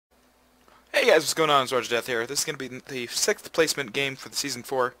Hey guys, what's going on? It's RogerDeath here. This is going to be the 6th placement game for the Season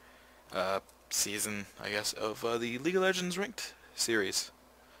 4 season, I guess, of the League of Legends Ranked series.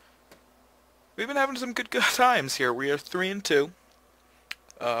 We've been having some good times here. We are 3-2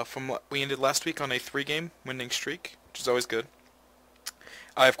 from what we ended last week on a 3-game winning streak, which is always good.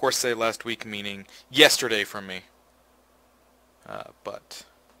 I, of course, say last week meaning yesterday from me. But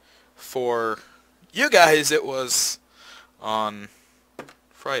for you guys, it was on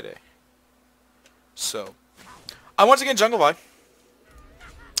Friday. So, I'm once again Jungle Vi,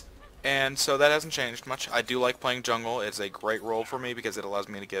 and so that hasn't changed much. I do like playing jungle. It's a great role for me because it allows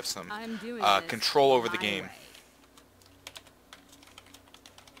me to give some control over the game.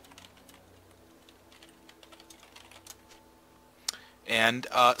 And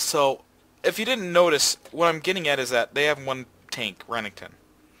so, if you didn't notice, what I'm getting at is that they have one tank, Renekton.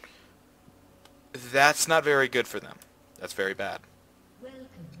 That's not very good for them. That's very bad.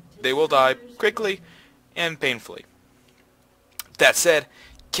 They will die quickly and painfully. That said,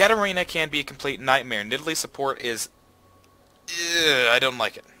 Katarina can be a complete nightmare. Nidalee support is... I don't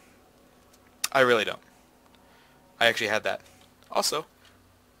like it. I really don't. I actually had that. Also,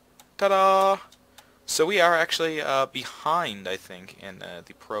 ta-da! So we are actually behind, I think, in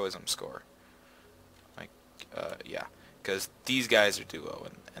the Proism score. Yeah, because these guys are duo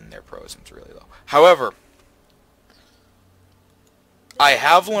and their Proism's really low. However, I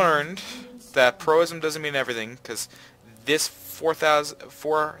have learned that Proism doesn't mean everything, because this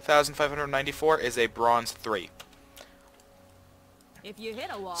 4,594 is a bronze 3. If you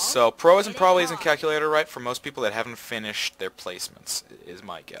hit a wall, so Proism probably isn't calculated right for most people that haven't finished their placements, is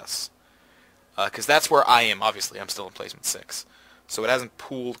my guess. Because that's where I am, obviously. I'm still in placement 6. So it hasn't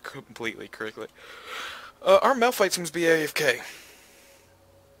pooled completely correctly. Our Malphite seems to be AFK.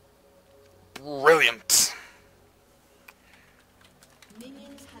 Brilliant.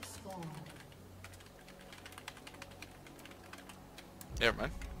 Never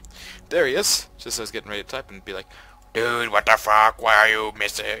mind. There he is. Just as I was getting ready to type and be like, dude, what the fuck? Why are you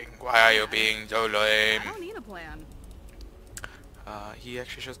missing? Why are you being so lame? I don't need a plan. He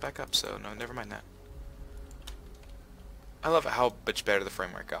actually shows back up, so no, never mind that. I love how much better the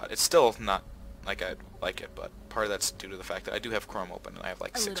framework got. It's still not like I'd like it, but part of that's due to the fact that I do have Chrome open, and I have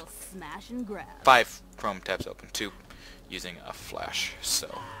like smash and grab. 5 Chrome tabs open, 2 using a Flash, so,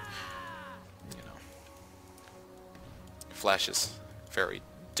 you know. Flash is very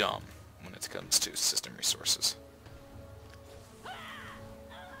dumb when it comes to system resources.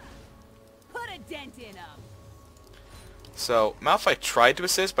 Put a dent in him. So, Malphite tried to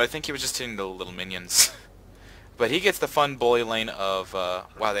assist, but I think he was just hitting the little minions. But he gets the fun bully lane of,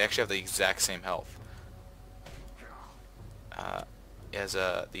 wow, they actually have the exact same health as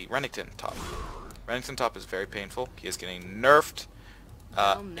the Renekton top. Renekton top is very painful. He is getting nerfed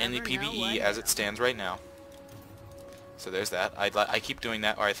in the PvE as it stands right now. So there's that. I keep doing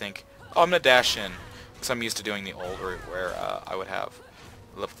that, or I think, oh, I'm going to dash in, because I'm used to doing the old route where I would have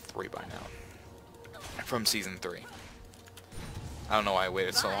level 3 by now, from Season 3. I don't know why I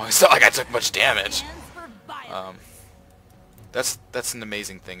waited so long. It's not like I took much damage. That's an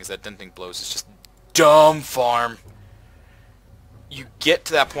amazing thing, is that Denting Blows is just dumb farm. You get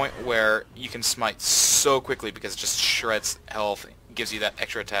to that point where you can smite so quickly because it just shreds health, gives you that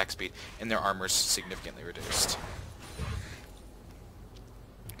extra attack speed, and their armor's significantly reduced.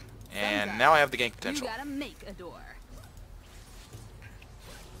 And now I have the gank potential. You gotta make a door.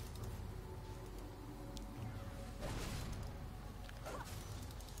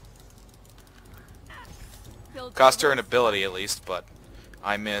 Cost her an ability at least, but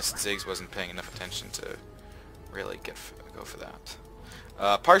I missed. Ziggs wasn't paying enough attention to really go for that.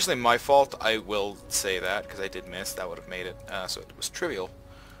 Partially my fault, I will say that, because I did miss. That would have made it so it was trivial.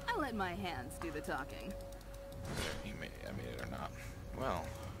 I let my hands do the talking. I made it or not. Well,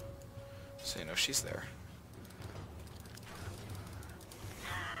 so you know she's there.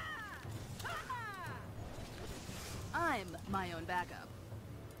 I'm my own backup.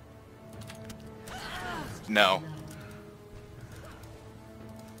 No.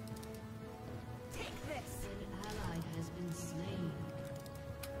 Take this. An ally has been slain.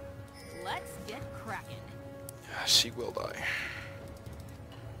 Let's get cracking. She will die.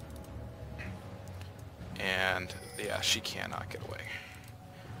 And yeah, she cannot get away.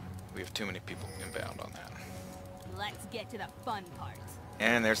 We have too many people inbound on that. Let's get to the fun part.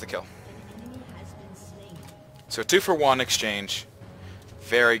 And there's the kill. So 2-for-1 exchange.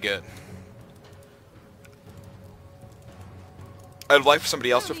 Very good. I'd like for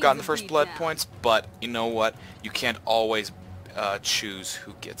somebody else to have gotten the first blood points, but you know what? You can't always choose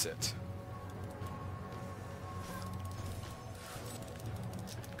who gets it.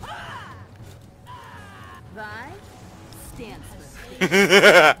 Vi stands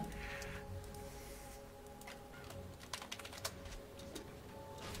for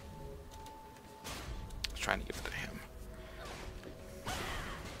Trying to give it to him.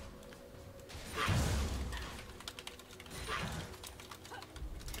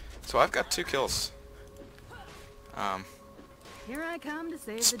 So I've got 2 kills. Here I come to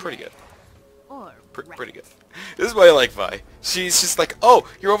save It's the pretty day. good. Or Pretty good. This is why I like Vi. She's just like, oh,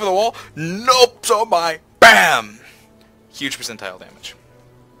 you're over the wall? Nope, so am I. Bam! Huge percentile damage.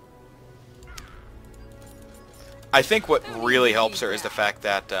 I think what really helps her is the fact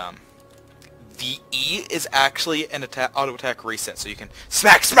that the E is actually an auto attack reset, so you can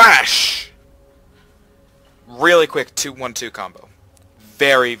smack smash! Really quick 2-1-2 combo.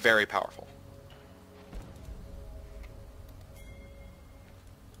 Very, very powerful.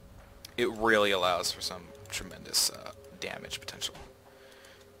 It really allows for some tremendous damage potential.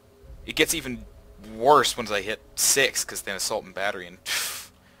 It gets even worse once I hit 6, because then Assault and Battery, and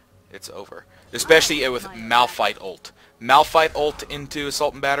it's over. Especially with Malphite ult. Malphite ult into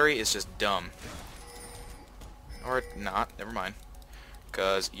Assault and Battery is just dumb. Or not, never mind.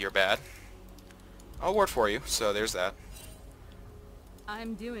 Because you're bad. I'll ward for you, so there's that.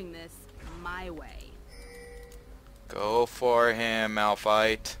 I'm doing this my way. Go for him,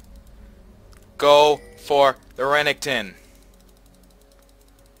 Malphite. Go for the Renekton.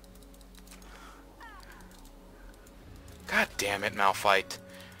 God damn it, Malphite.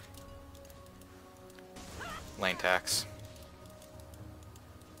 Lane tax.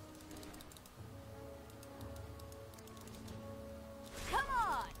 Come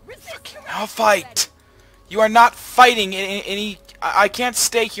on, resist. Malphite! You are not fighting in any... I can't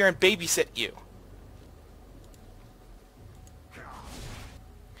stay here and babysit you.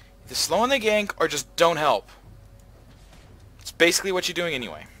 Either slow in the gank or just don't help. It's basically what you're doing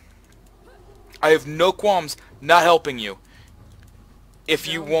anyway. I have no qualms not helping you if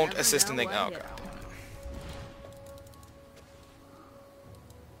you won't assist in the... Oh, God.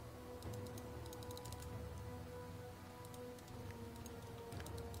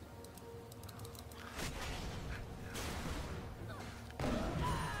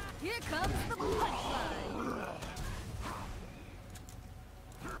 Here comes the punchline.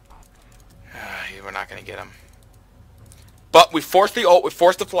 We're not going to get him. But we forced the ult, we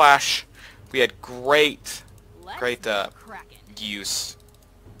forced the flash. We had great use.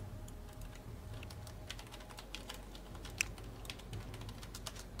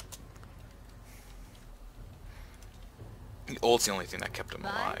 The ult's the only thing that kept him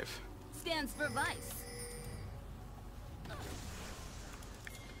alive. Stands for Vice.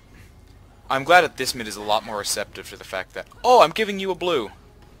 I'm glad that this mid is a lot more receptive to the fact that, oh, I'm giving you a blue.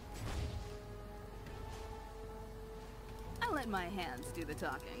 I let my hands do the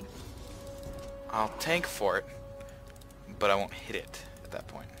talking. I'll tank for it, but I won't hit it at that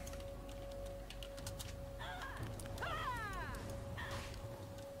point.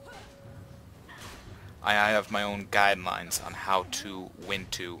 I have my own guidelines on how to, when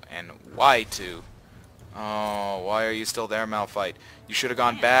to, and why to. Oh, why are you still there, Malphite? You should have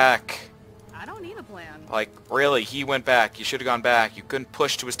gone back. I don't need a plan. Like, really, he went back. You should have gone back. You couldn't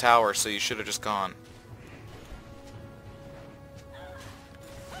push to his tower, so you should have just gone.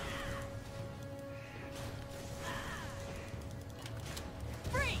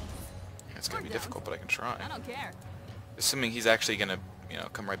 It's gonna be difficult, but I can try. I don't care. Assuming he's actually gonna,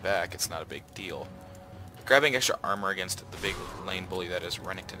 come right back, it's not a big deal. Grabbing extra armor against the big lane bully that is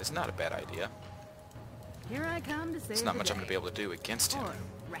Renekton is not a bad idea. Here I come to save It's not much the I'm gonna be able to do against him,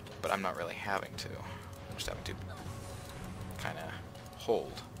 but I'm not really having to. I'm just having to kind of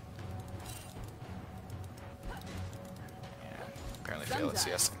hold. And apparently fail at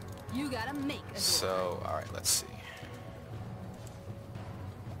CS. You gotta make a So, alright, let's see.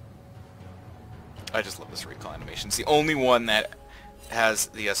 I just love this recall animation. It's the only one that has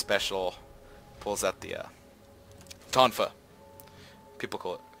the special, pulls out the Tonfa. People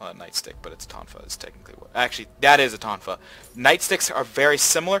call it Nightstick, but it's Tonfa. It's technically what... Actually, that is a Tonfa. Nightsticks are very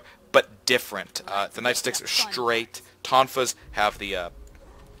similar, but different. The Nightsticks are straight. Tonfas have the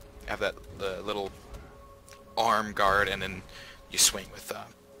the little arm guard, and then you swing with...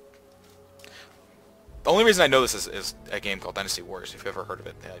 The only reason I know this is a game called Dynasty Warriors. If you've ever heard of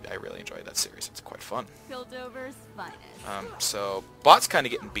it, I really enjoyed that series. It's quite fun. Piltover's finest. So, bot's kind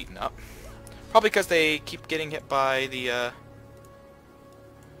of getting beaten up. Probably because they keep getting hit by the...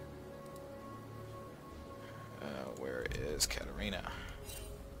 where is Katarina?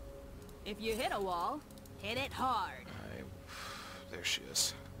 If you hit a wall, hit it hard. There she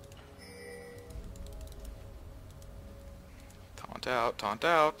is. Taunt out, taunt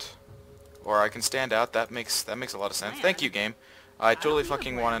out. Or I can stand out. That makes a lot of sense. Thank you, game. I totally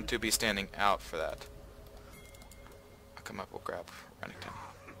fucking wanted to be standing out for that. I'll come up, we'll grab Remington.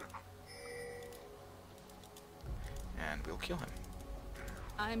 And we'll kill him.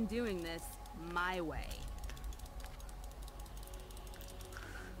 I'm doing this my way.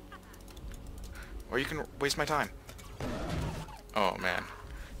 Or you can waste my time. Oh, man.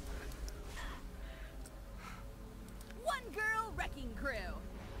 One girl wrecking crew.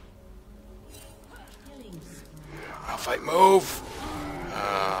 I'll fight. Move!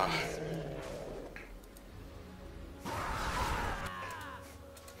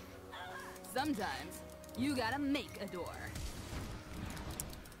 Sometimes you gotta make a door.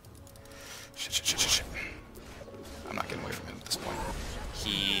 Shit. I'm not getting away from him at this point.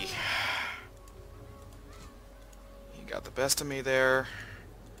 He got the best of me there.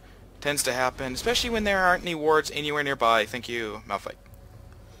 Tends to happen, especially when there aren't any wards anywhere nearby. Thank you, Malphite.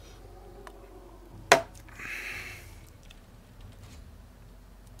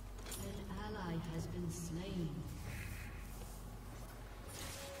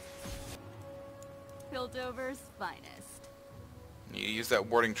 Piltover's finest. You use that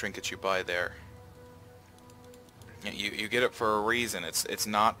warding trinket you buy there. You get it for a reason. It's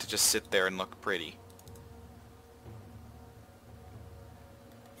not to just sit there and look pretty.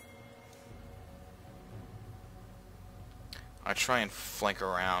 I try and flank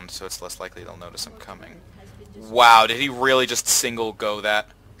around so it's less likely they'll notice I'm coming. Wow, did he really just single go that?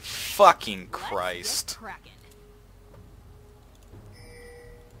 Fucking Christ.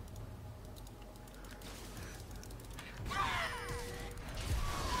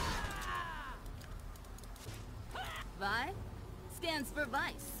 Vi stands for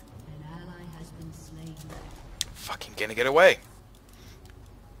Vice. An ally has been slain. Fucking gonna get away.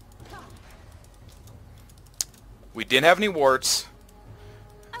 We didn't have any wards.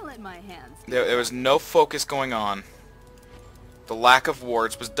 I let my hands. There was no focus going on. The lack of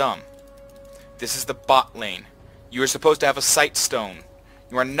wards was dumb. This is the bot lane. You are supposed to have a sight stone.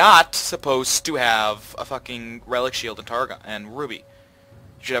 You are not supposed to have a fucking relic shield and Targa and Ruby.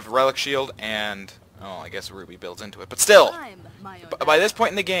 You should have a relic shield and oh, I guess Ruby builds into it. But still, by this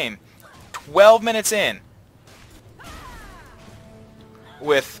point in the game, 12 minutes in,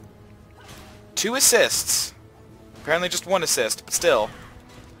 with 2 assists, apparently just 1 assist, but still,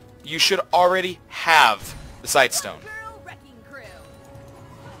 you should already have the sight stone.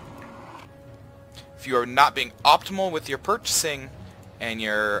 If you are not being optimal with your purchasing and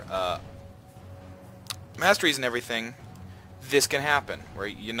your masteries and everything, this can happen where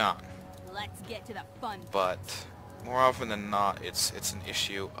you're not. Let's get to the fun. But more often than not, it's an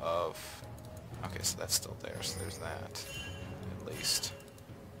issue of. Okay, so that's still there. So there's that, at least.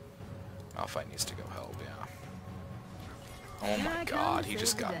 Malphite needs to go help. Yeah. Oh my God, he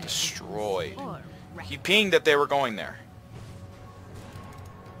just got destroyed. He pinged that they were going there.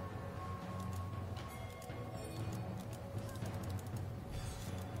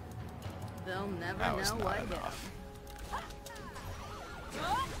 They'll never That was know not what enough.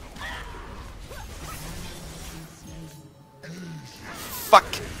 Fuck!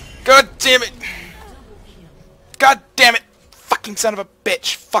 God damn it! God damn it! Fucking son of a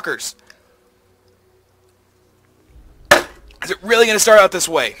bitch! Fuckers! Is it really gonna start out this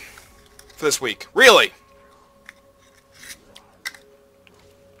way? For this week? Really?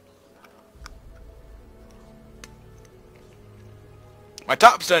 My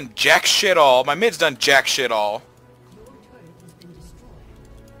top's done jack shit all. My mid's done jack shit all.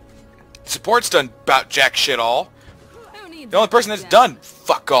 Support's done about jack shit all. The only person that's done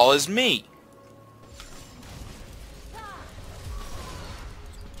fuck all is me.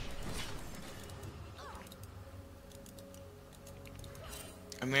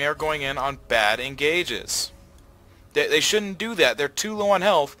 And they are going in on bad engages. They shouldn't do that. They're too low on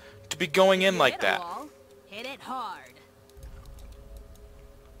health to be going in like that. Hit it hard.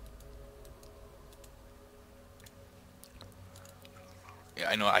 Yeah,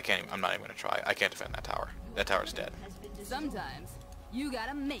 I know. I can't. I'm not even gonna try. I can't defend that tower. That tower's dead. Sometimes you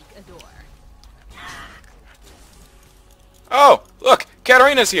gotta make a door. Oh, look,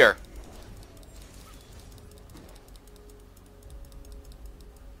 Katarina's here.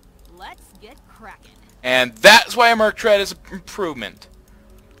 Let's get cracking. And that's why a Merc Tread is an improvement.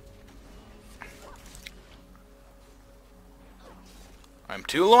 I'm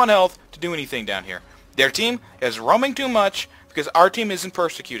too low on health to do anything down here. Their team is roaming too much because our team isn't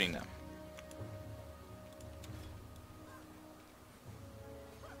persecuting them.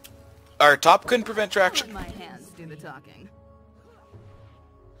 Our top couldn't prevent traction. Let my hands do the talking.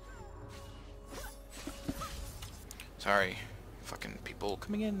 Sorry, fucking people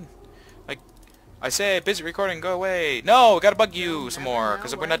coming in. Like, I say, busy recording, go away. No, gotta bug you some more,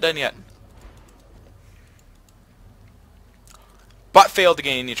 because we're not done yet. Bot failed to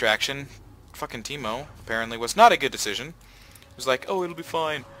gain any traction. Fucking Teemo, apparently, was not a good decision. It was like, oh, it'll be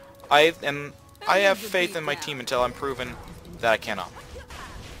fine. I have faith in my team until I'm proven that I cannot.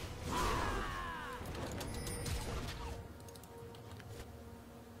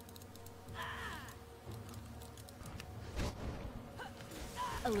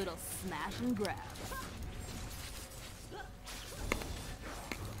 A little smash and grab.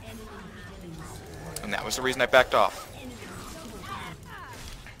 And that was the reason I backed off.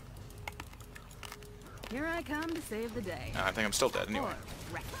 Here I come to save the day. I think I'm still dead anyway.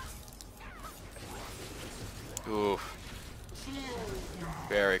 Oof.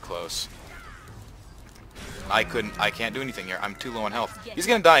 Very close. I can't do anything here. I'm too low on health. He's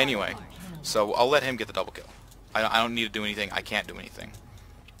gonna die anyway. So I'll let him get the double kill. I don't need to do anything. I can't do anything.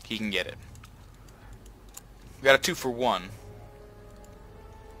 He can get it. We got a 2-for-1.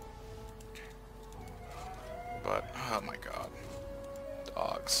 But, oh my god.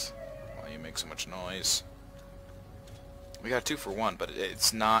 Dogs. Why you make so much noise? We got a 2-for-1, but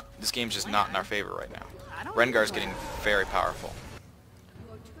it's not, this game's just not in our favor right now. Rengar's getting very powerful.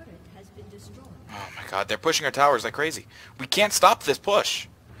 Oh my god, they're pushing our towers like crazy. We can't stop this push.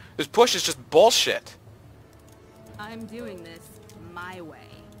 This push is just bullshit. I'm doing this my way.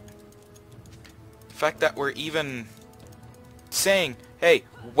 The fact that we're even saying, hey,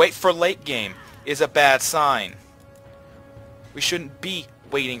 wait for late game is a bad sign. We shouldn't be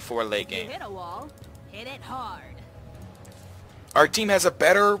waiting for a late game. You hit a wall, hit it hard. Our team has a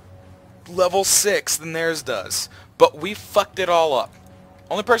better level 6 than theirs does, but we fucked it all up.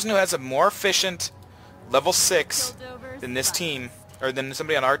 Only person who has a more efficient level 6 than this team, or than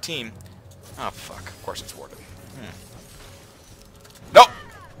somebody on our team. Oh fuck, of course it's warded. Nope!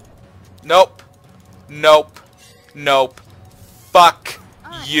 Nope! Nope! Nope! Fuck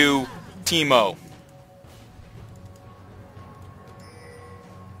you, Teemo.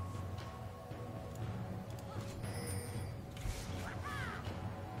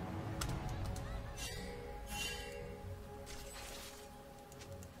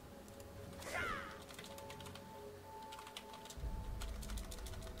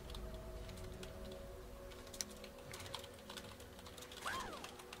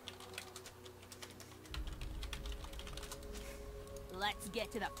 Let's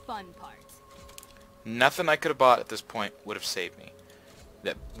get to the fun part. Nothing I could have bought at this point would have saved me.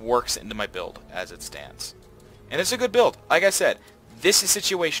 That works into my build as it stands. And it's a good build. Like I said, this is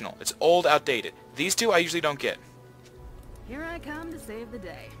situational. It's old, outdated. These two I usually don't get. Here I come to save the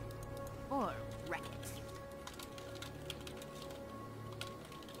day. Or wreck it.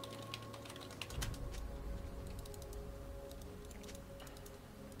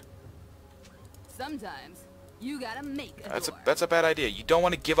 Sometimes you gotta make a door. That's a bad idea. You don't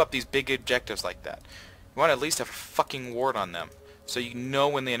want to give up these big objectives like that. You want to at least have a fucking ward on them, so you know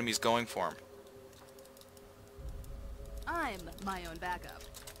when the enemy's going for them. I'm my own backup.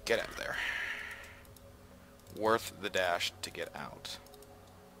 Get out of there. Worth the dash to get out.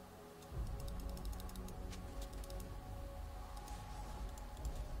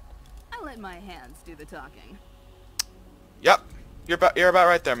 I let my hands do the talking. Yep, you're about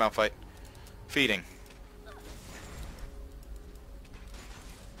right there, Malphite. Feeding.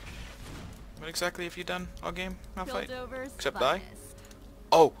 What exactly have you done all game, Malphite? Except die?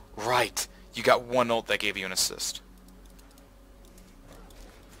 Oh, right. You got one ult that gave you an assist.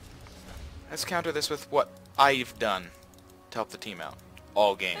 Let's counter this with what I've done to help the team out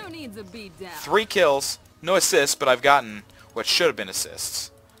all game. Who needs a beat down? 3 kills, no assists, but I've gotten what should have been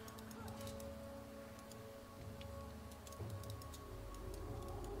assists.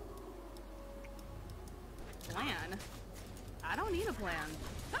 Plan? I don't need a plan.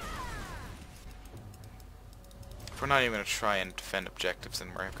 If we're not even going to try and defend objectives, then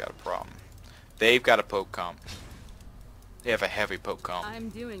we've got a problem. They've got a poke comp. They have a heavy poke comp. I'm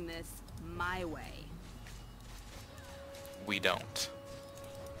doing this my way. We don't.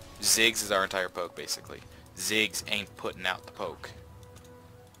 Ziggs is our entire poke, basically. Ziggs ain't putting out the poke.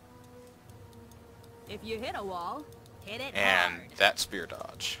 If you hit a wall, hit it And hard. that spear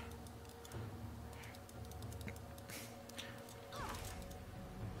dodge.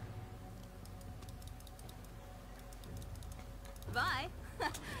 Bye.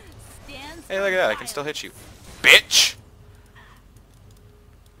 Stand Hey, look at that. I can still hit you. Bitch!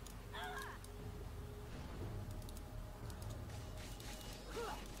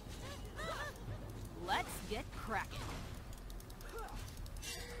 Let's get cracking.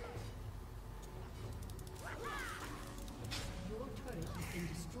 Your turret has been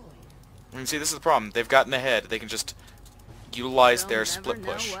destroyed. And see, this is the problem. They've gotten ahead. They can just utilize their They'll split never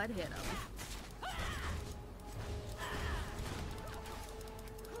know push. what hit 'em.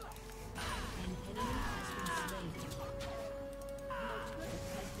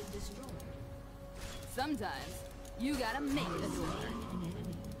 Sometimes you gotta make it a door.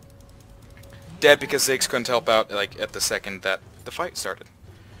 Dead because Ziggs couldn't help out like at the second that the fight started.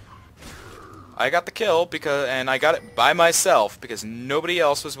 I got the kill and I got it by myself because nobody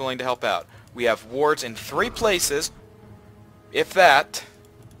else was willing to help out. We have wards in 3 places. If that,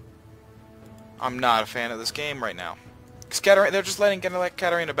 I'm not a fan of this game right now. Cause they're just letting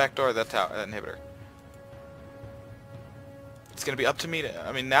Katarina backdoor that inhibitor. It's gonna be up to me to.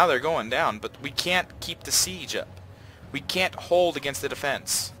 I mean, now they're going down, but we can't keep the siege up. We can't hold against the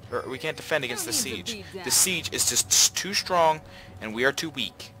defense, or we can't defend against the siege. The siege is just too strong, and we are too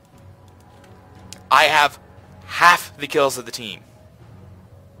weak. I have half the kills of the team.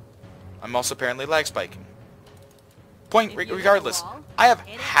 I'm also apparently lag spiking. Regardless, I have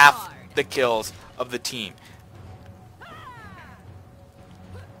half the kills of the team.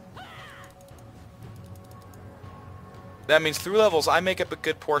 That means through levels, I make up a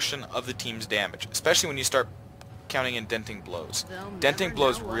good portion of the team's damage, especially when you start counting in denting blows. Denting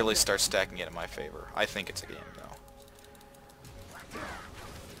blows really start stacking it in my favor. I think it's a game, though.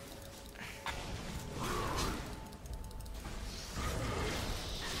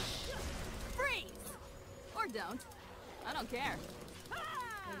 Or don't. I don't care. An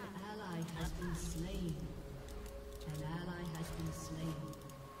ally has been slain. An ally has been slain.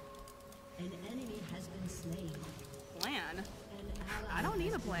 An enemy has been slain. Plan? An ally I don't need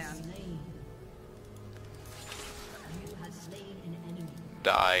a has been plan. slain. You have slain an enemy.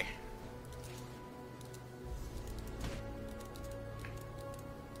 Die.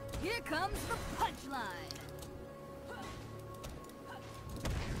 Here comes the punchline.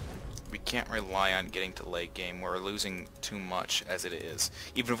 We can't rely on getting to late game. We're losing too much as it is.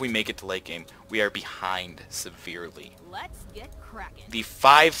 Even if we make it to late game, we are behind severely. Let's get cracking. The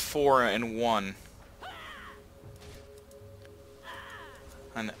 5-4-1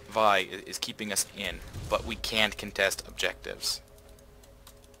 on Vi is keeping us in, but we can't contest objectives,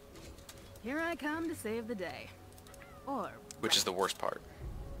 Here I come to save the day. Or which is the worst part.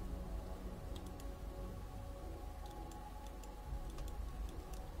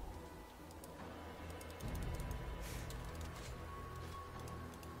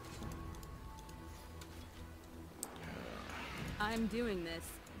 I'm doing this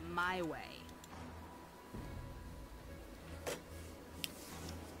my way.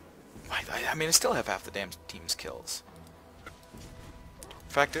 I mean, I still have half the damn team's kills.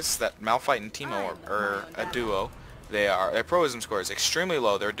 Fact is that Malphite and Teemo are a duo. Their proism score is extremely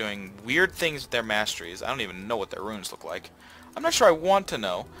low. They're doing weird things with their masteries. I don't even know what their runes look like. I'm not sure I want to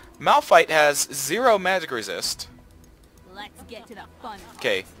know. Malphite has 0 magic resist. Let's get to the fun.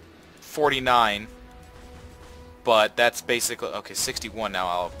 Okay, 49. But that's basically... Okay, 61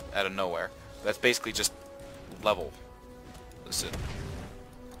 now out of nowhere. That's basically just level. Listen.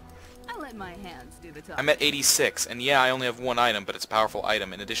 I let my hands do the talking. I'm at 86, and yeah, I only have 1 item, but it's a powerful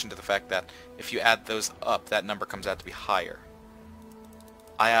item, in addition to the fact that if you add those up, that number comes out to be higher.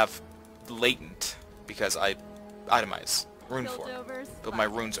 I have latent, because I itemize rune form, build my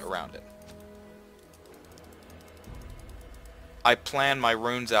runes around it. I plan my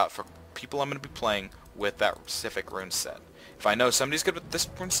runes out for people I'm going to be playing with that specific rune set. If I know somebody's good with this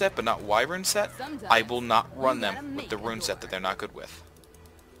rune set, but not Y rune set, I will not run them with the rune set that they're not good with.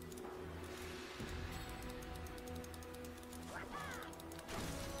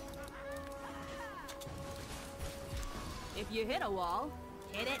 If you hit a wall,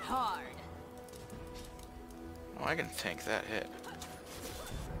 hit it hard. Oh, I can tank that hit.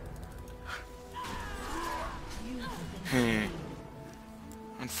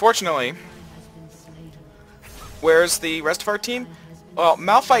 Unfortunately, where's the rest of our team? Well,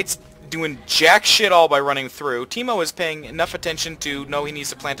 Malphite's doing jack shit all by running through. Teemo is paying enough attention to know he needs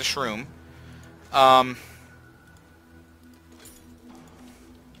to plant a shroom.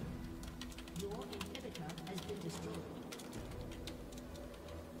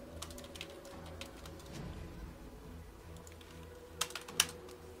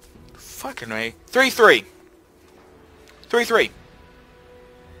 Fucking me. 3-3. 3-3.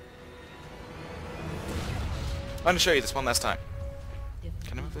 I'm going to show you this one last time.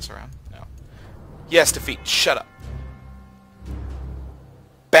 Can I move this around? No. Yes, defeat. Shut up.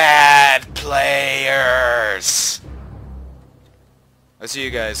 Bad players! I'll see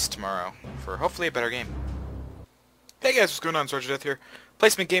you guys tomorrow for hopefully a better game. Hey guys, what's going on? It's RogerDeath here.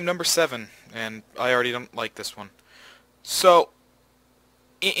 Placement game number 7, and I already don't like this one. So,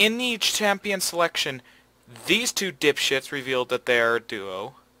 in the champion selection, these two dipshits revealed that they're a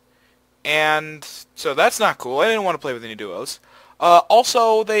duo. And so that's not cool. I didn't want to play with any duos.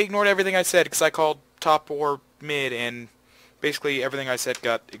 Also, they ignored everything I said because I called top or mid, and basically everything I said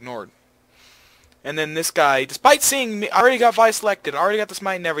got ignored. And then this guy, despite seeing me, I already got Vi selected, already got the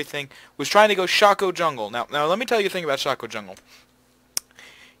smite and everything, was trying to go Shaco jungle. Now let me tell you a thing about Shaco jungle.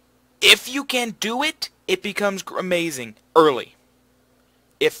 If you can do it, it becomes amazing early.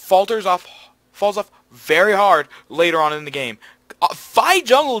 It falls off very hard later on in the game. Vi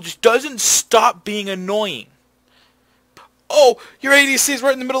jungle just doesn't stop being annoying. Oh, your ADC is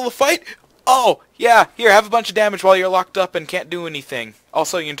right in the middle of the fight? Oh, yeah, here, have a bunch of damage while you're locked up and can't do anything.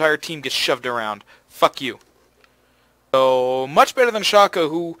 Also, your entire team gets shoved around. Fuck you. So, much better than Shaco,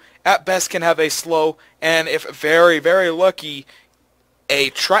 who at best can have a slow, and if very, very lucky,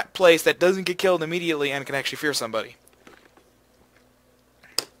 a trap place that doesn't get killed immediately and can actually fear somebody.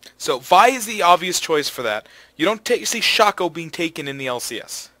 So, Vi is the obvious choice for that. You don't see Shaco being taken in the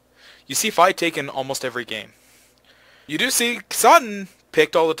LCS. You see Vi taken almost every game. You do see Xaden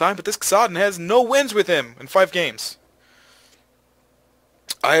picked all the time, but this Xaden has no wins with him in 5 games.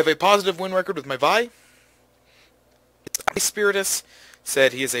 I have a positive win record with my Vi. Spiritus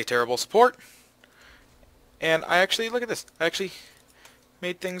said he is a terrible support. And I actually, look at this, I actually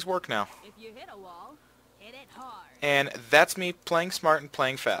made things work now. If you hit a wall, hit it hard. And that's me playing smart and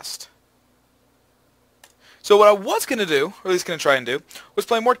playing fast. So what I was going to do, or at least going to try and do, was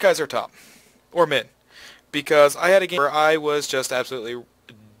play Mordekaiser top. Or mid. Because I had a game where I was just absolutely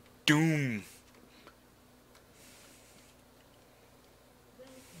doomed.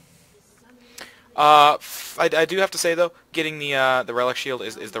 I do have to say though, getting the relic shield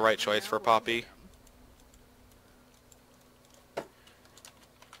is the right choice for Poppy.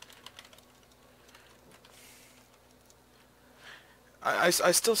 I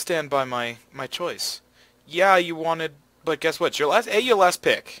still stand by my choice. Yeah, you wanted, but guess what? Your last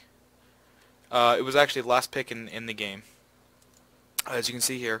pick. It was actually the last pick in the game. As you can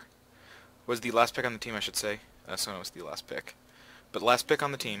see here, was the last pick on the team, I should say. So it was the last pick. But last pick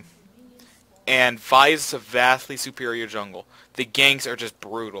on the team. And Vi is a vastly superior jungle. The ganks are just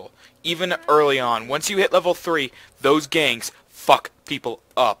brutal. Even early on, once you hit level 3, those ganks fuck people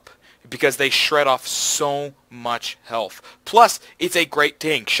up. Because they shred off so much health. Plus, it's a great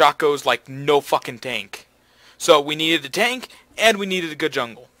tank. Shaco's like no fucking tank. So we needed a tank, and we needed a good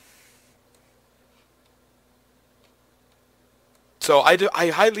jungle. So I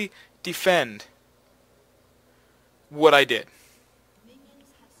highly defend what I did.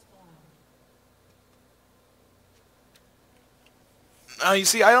 You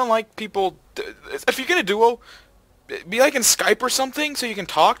see, I don't like people... If you're gonna duo, be like in Skype or something, so you can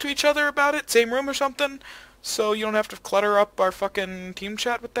talk to each other about it, same room or something, so you don't have to clutter up our fucking team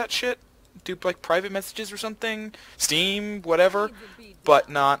chat with that shit. Do like private messages or something, Steam, whatever, but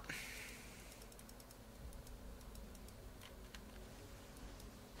not...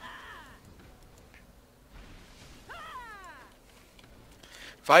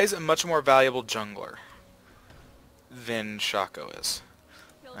 Vi is a much more valuable jungler than Shaco is.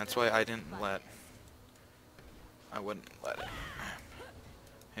 That's why I wouldn't let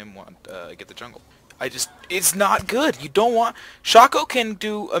him get the jungle. It's not good. You don't want... Shaco can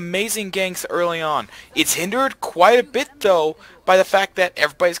do amazing ganks early on. It's hindered quite a bit, though, by the fact that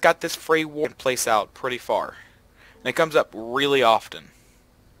everybody's got this free ward place out pretty far. And it comes up really often.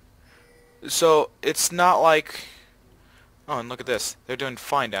 So, it's not like... Oh, and look at this. They're doing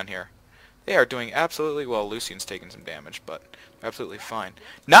fine down here. They are doing absolutely... Well, Lucian's taking some damage, but they're absolutely fine.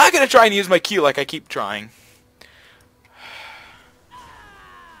 Not gonna try and use my Q like I keep trying.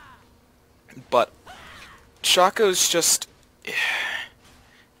 But Shaco's just...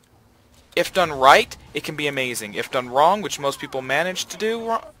 If done right, it can be amazing. If done wrong, which most people manage to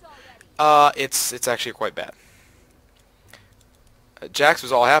do, it's actually quite bad. Jax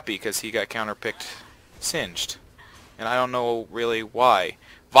was all happy because he got counterpicked Singed. And I don't know really why.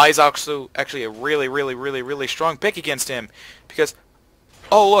 Vi's also actually a really strong pick against him. Because,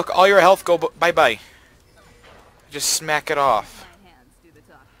 oh look, all your health go bye-bye. Just smack it off.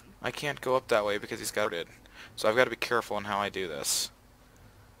 I can't go up that way because he's got it. So I've got to be careful on how I do this.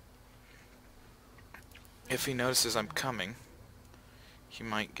 If he notices I'm coming, he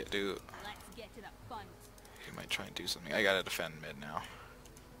might he might try and do something. I gotta defend mid now.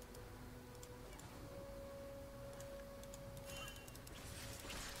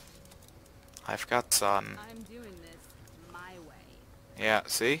 I've got sun. I'm doing this my way. Yeah,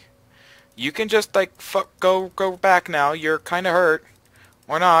 see? You can just like go back now. You're kind of hurt.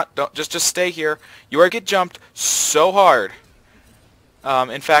 Or not. Don't just stay here. You are get jumped so hard.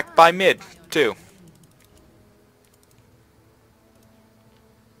 In fact, by mid, too.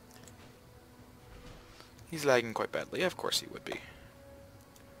 He's lagging quite badly. Of course he would be.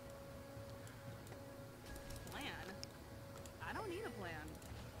 Plan? I don't need a plan.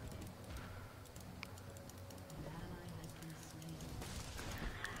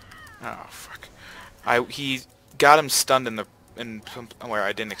 Oh fuck! He got him stunned in where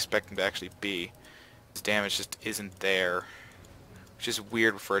I didn't expect him to actually be. His damage just isn't there, which is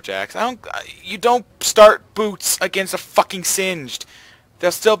weird for a Jax. You don't start boots against a fucking singed.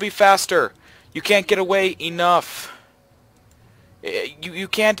 They'll still be faster. You can't get away enough. You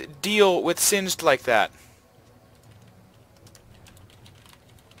can't deal with singed like that.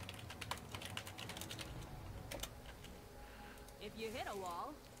 If you hit a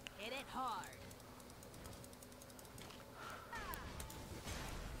wall, hit it hard.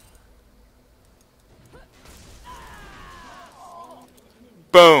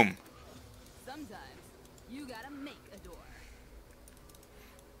 Boom. Sometimes you gotta make a door.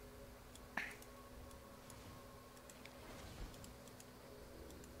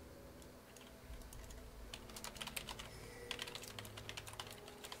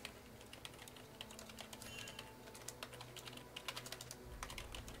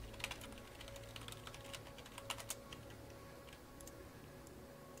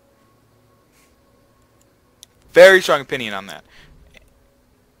 Very strong opinion on that.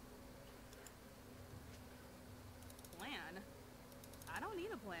 Plan? I don't need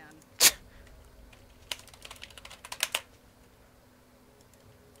a plan.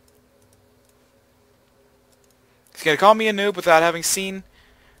 He's gonna call me a noob without having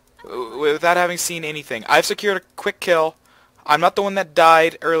seen anything. I've secured a quick kill. I'm not the one that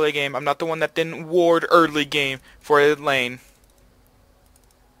died early game. I'm not the one that didn't ward early game for a lane.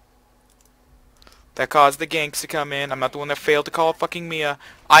 That caused the ganks to come in. I'm not the one that failed to call fucking Mia.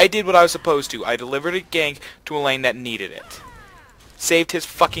 I did what I was supposed to. I delivered a gank to a lane that needed it. Saved his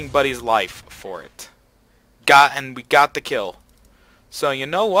fucking buddy's life for it. And we got the kill. So you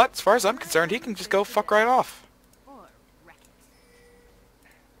know what? As far as I'm concerned, he can just go fuck right off. Or wreck it.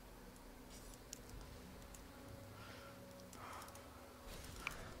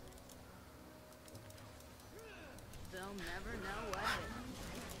 They'll never know what hit 'em.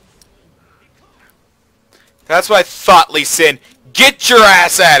 That's what I thought, Lee Sin. Get your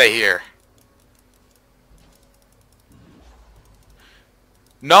ass out of here.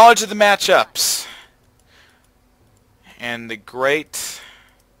 Knowledge of the matchups. And the great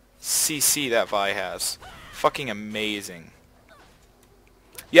CC that Vi has. Fucking amazing.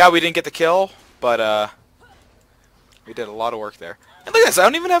 Yeah, we didn't get the kill, but we did a lot of work there. And look at this, I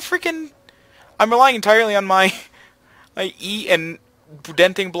don't even have freaking... I'm relying entirely on my E and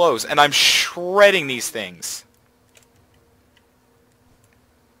denting blows, and I'm shredding these things.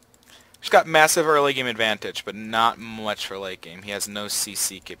 He's got massive early game advantage, but not much for late game. He has no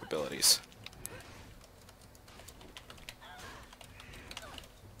CC capabilities.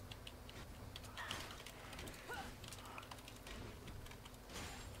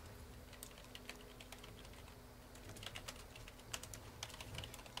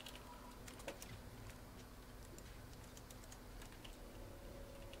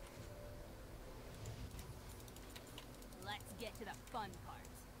 Let's get to the fun part.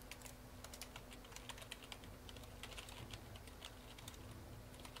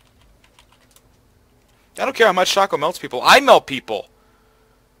 I don't care how much Shaco melts people. I melt people!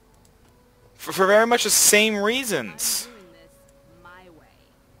 For very much the same reasons. I'm doing this my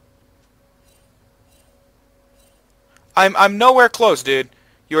way. I'm nowhere close, dude.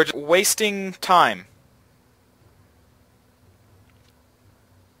 You are just wasting time.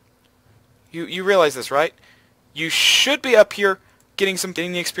 You realize this, right? You should be up here getting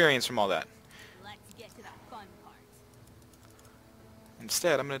the experience from all that. Let's get to the fun part.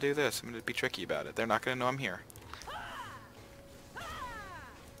 Instead, I'm gonna do this. I'm gonna be tricky about it. They're not gonna know I'm here.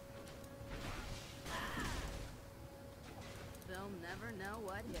 They'll never know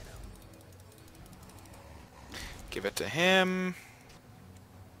what hit 'em. Give it to him.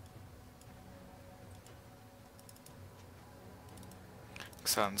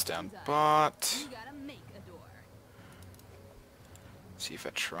 Sun's down bot. You gotta make a door. See if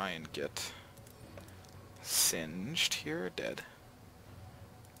I try and get singed here or dead.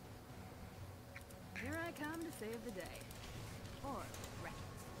 Here I come to save the day. Or wreck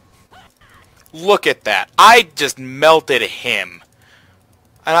it. Look at that. I just melted him.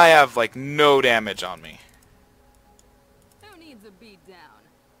 And I have like no damage on me. Who needs a beat down?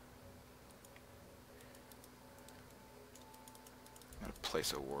 I'm gonna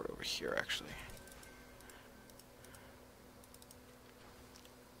place a ward over here actually.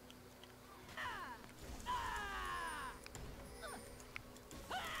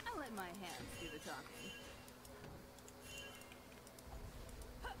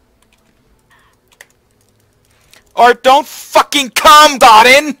 Or don't fucking come,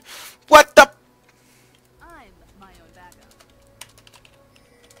 Dottin! What the... I'm my own backup.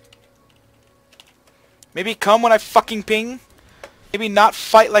 Maybe come when I fucking ping? Maybe not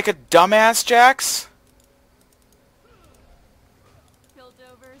fight like a dumbass, Jax?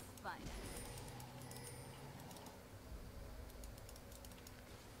 Piltover's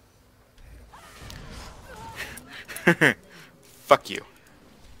finest. Fuck you.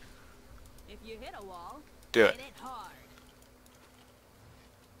 If you hit a wall, Do it. hit it hard.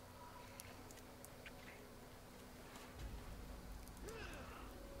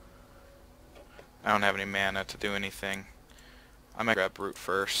 I don't have any mana to do anything. I'm gonna grab Brute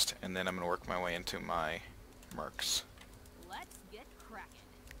first, and then I'm gonna work my way into my Mercs. Let's get cracking.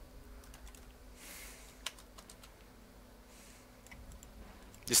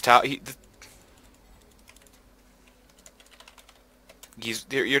 This tower, I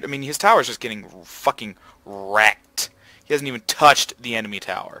mean, his tower's just getting fucking wrecked. He hasn't even touched the enemy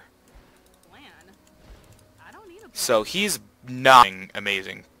tower. Plan? I don't need a plan. So he's not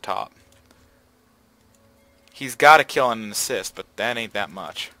amazing top. He's got a kill and an assist, but that ain't that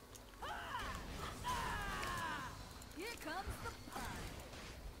much. Here comes the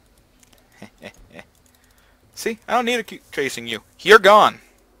pun. See, I don't need to keep chasing you. You're gone.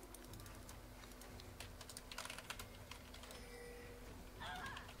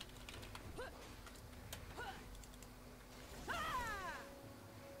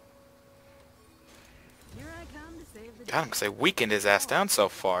 Here I come to save the day. God, because I weakened his ass down so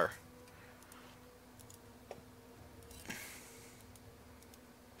far.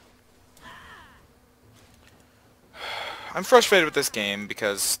 I'm frustrated with this game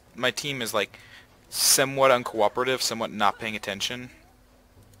because my team is like somewhat uncooperative, somewhat not paying attention.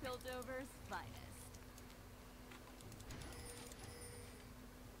 Piltover's finest.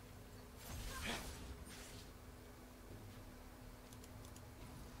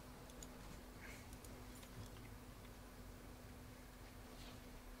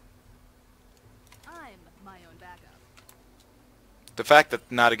 I'm my own backup. The fact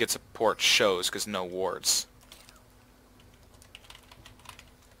that not to get support shows because no wards.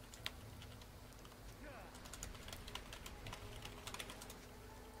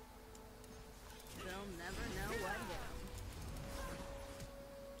 They'll never know what hit 'em.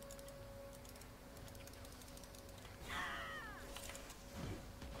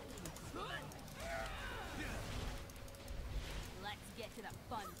 Let's get to the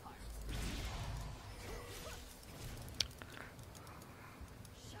fun part.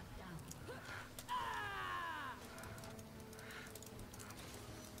 Shut down.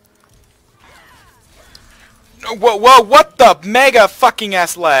 Whoa, whoa, what the mega fucking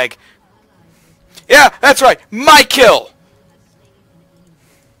ass lag? Yeah, that's right, my kill!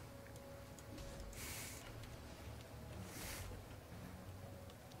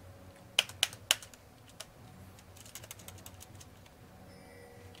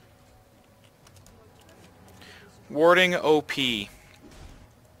 Warding OP.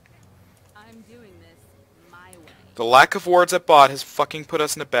 I'm doing this my way. The lack of wards at bot has fucking put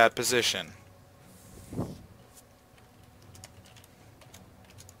us in a bad position.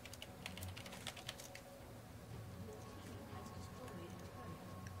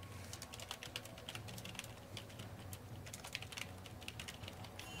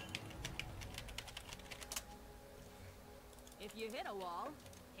 If you hit a wall,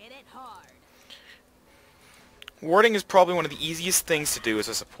 hit it hard. Warding is probably one of the easiest things to do as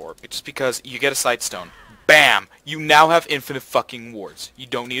a support, just because you get a Sightstone. BAM! You now have infinite fucking wards. You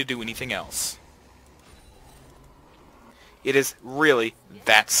don't need to do anything else. It is really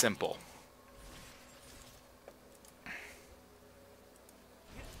that simple.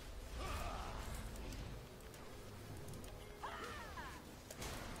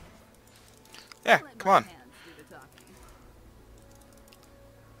 Yeah, Let come my on. hands do the talking.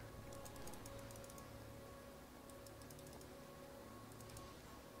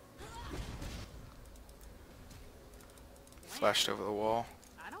 Flashed over the wall.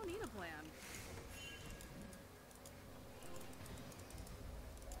 I don't need a plan.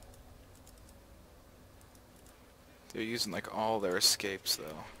 They're using like all their escapes though.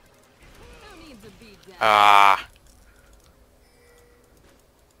 Who needs a beat down? Ah!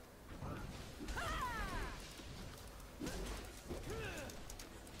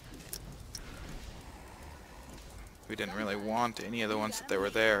 We didn't really want any of the ones that they were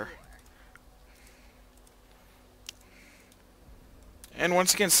there. And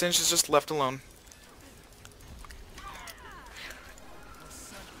once again, Singe is just left alone.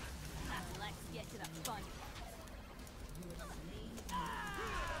 Let's get to the fun part.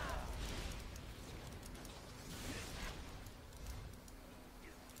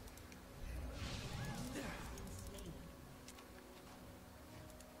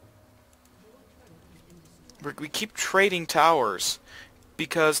 We keep trading towers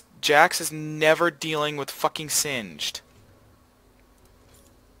because Jax is never dealing with fucking Singed.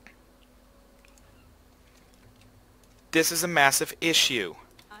 This is a massive issue.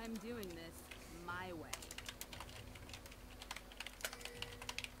 I'm doing this my way.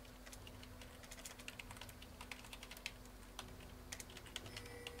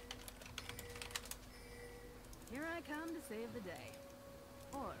 Here I come to save the day.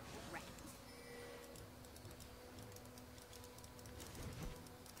 Or wreck it.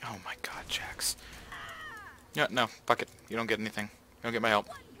 Oh my god, Jax. No, no, fuck it. You don't get anything. You don't get my help.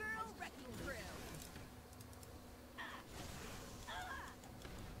 One girl wrecking crew.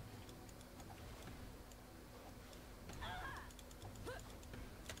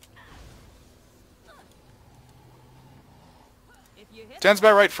 If you hit Sounds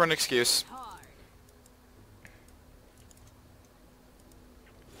about right for an excuse. hard.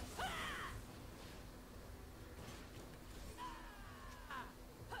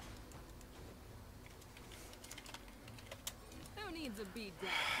 Who needs a beat down?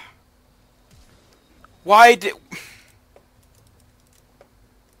 Why did...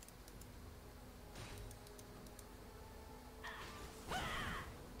 I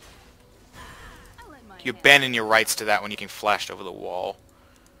let my You hair- abandon your rights to that when you can flash over the wall.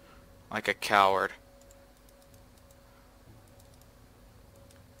 Like a coward.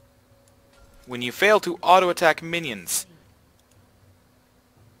 When you fail to auto-attack minions.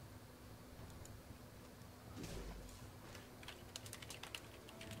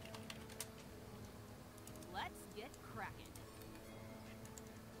 Let's get cracking.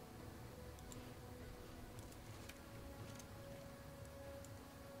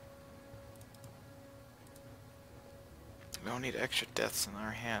 We don't need extra deaths in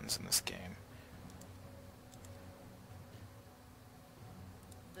our hands in this game.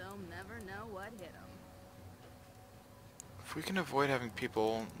 They'll never know what hit them. If we can avoid having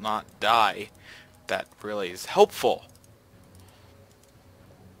people not die, that really is helpful.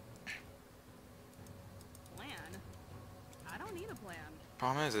 Plan? I don't need a plan.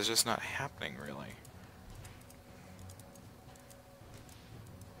 Problem is, it's just not happening, really.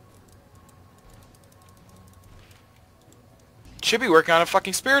 Should be working on a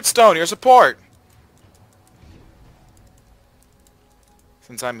fucking Spirit Stone, your support!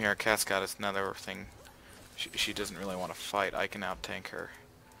 Since I'm here, Cat's got us another thing. She doesn't really want to fight. I can out-tank her.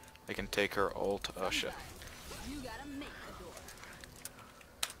 I can take her ult Usha. You gotta make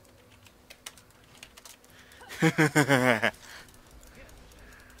the door.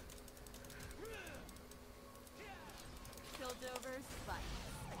 Piltover spike.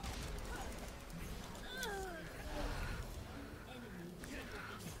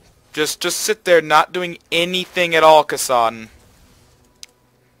 Just sit there not doing anything at all, Kassadin.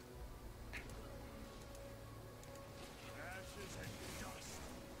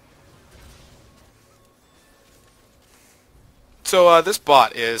 So, this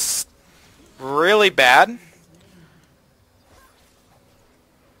bot is really bad.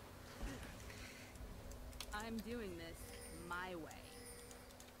 I'm doing this my way.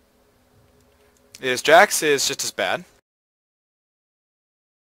 Jax is just as bad.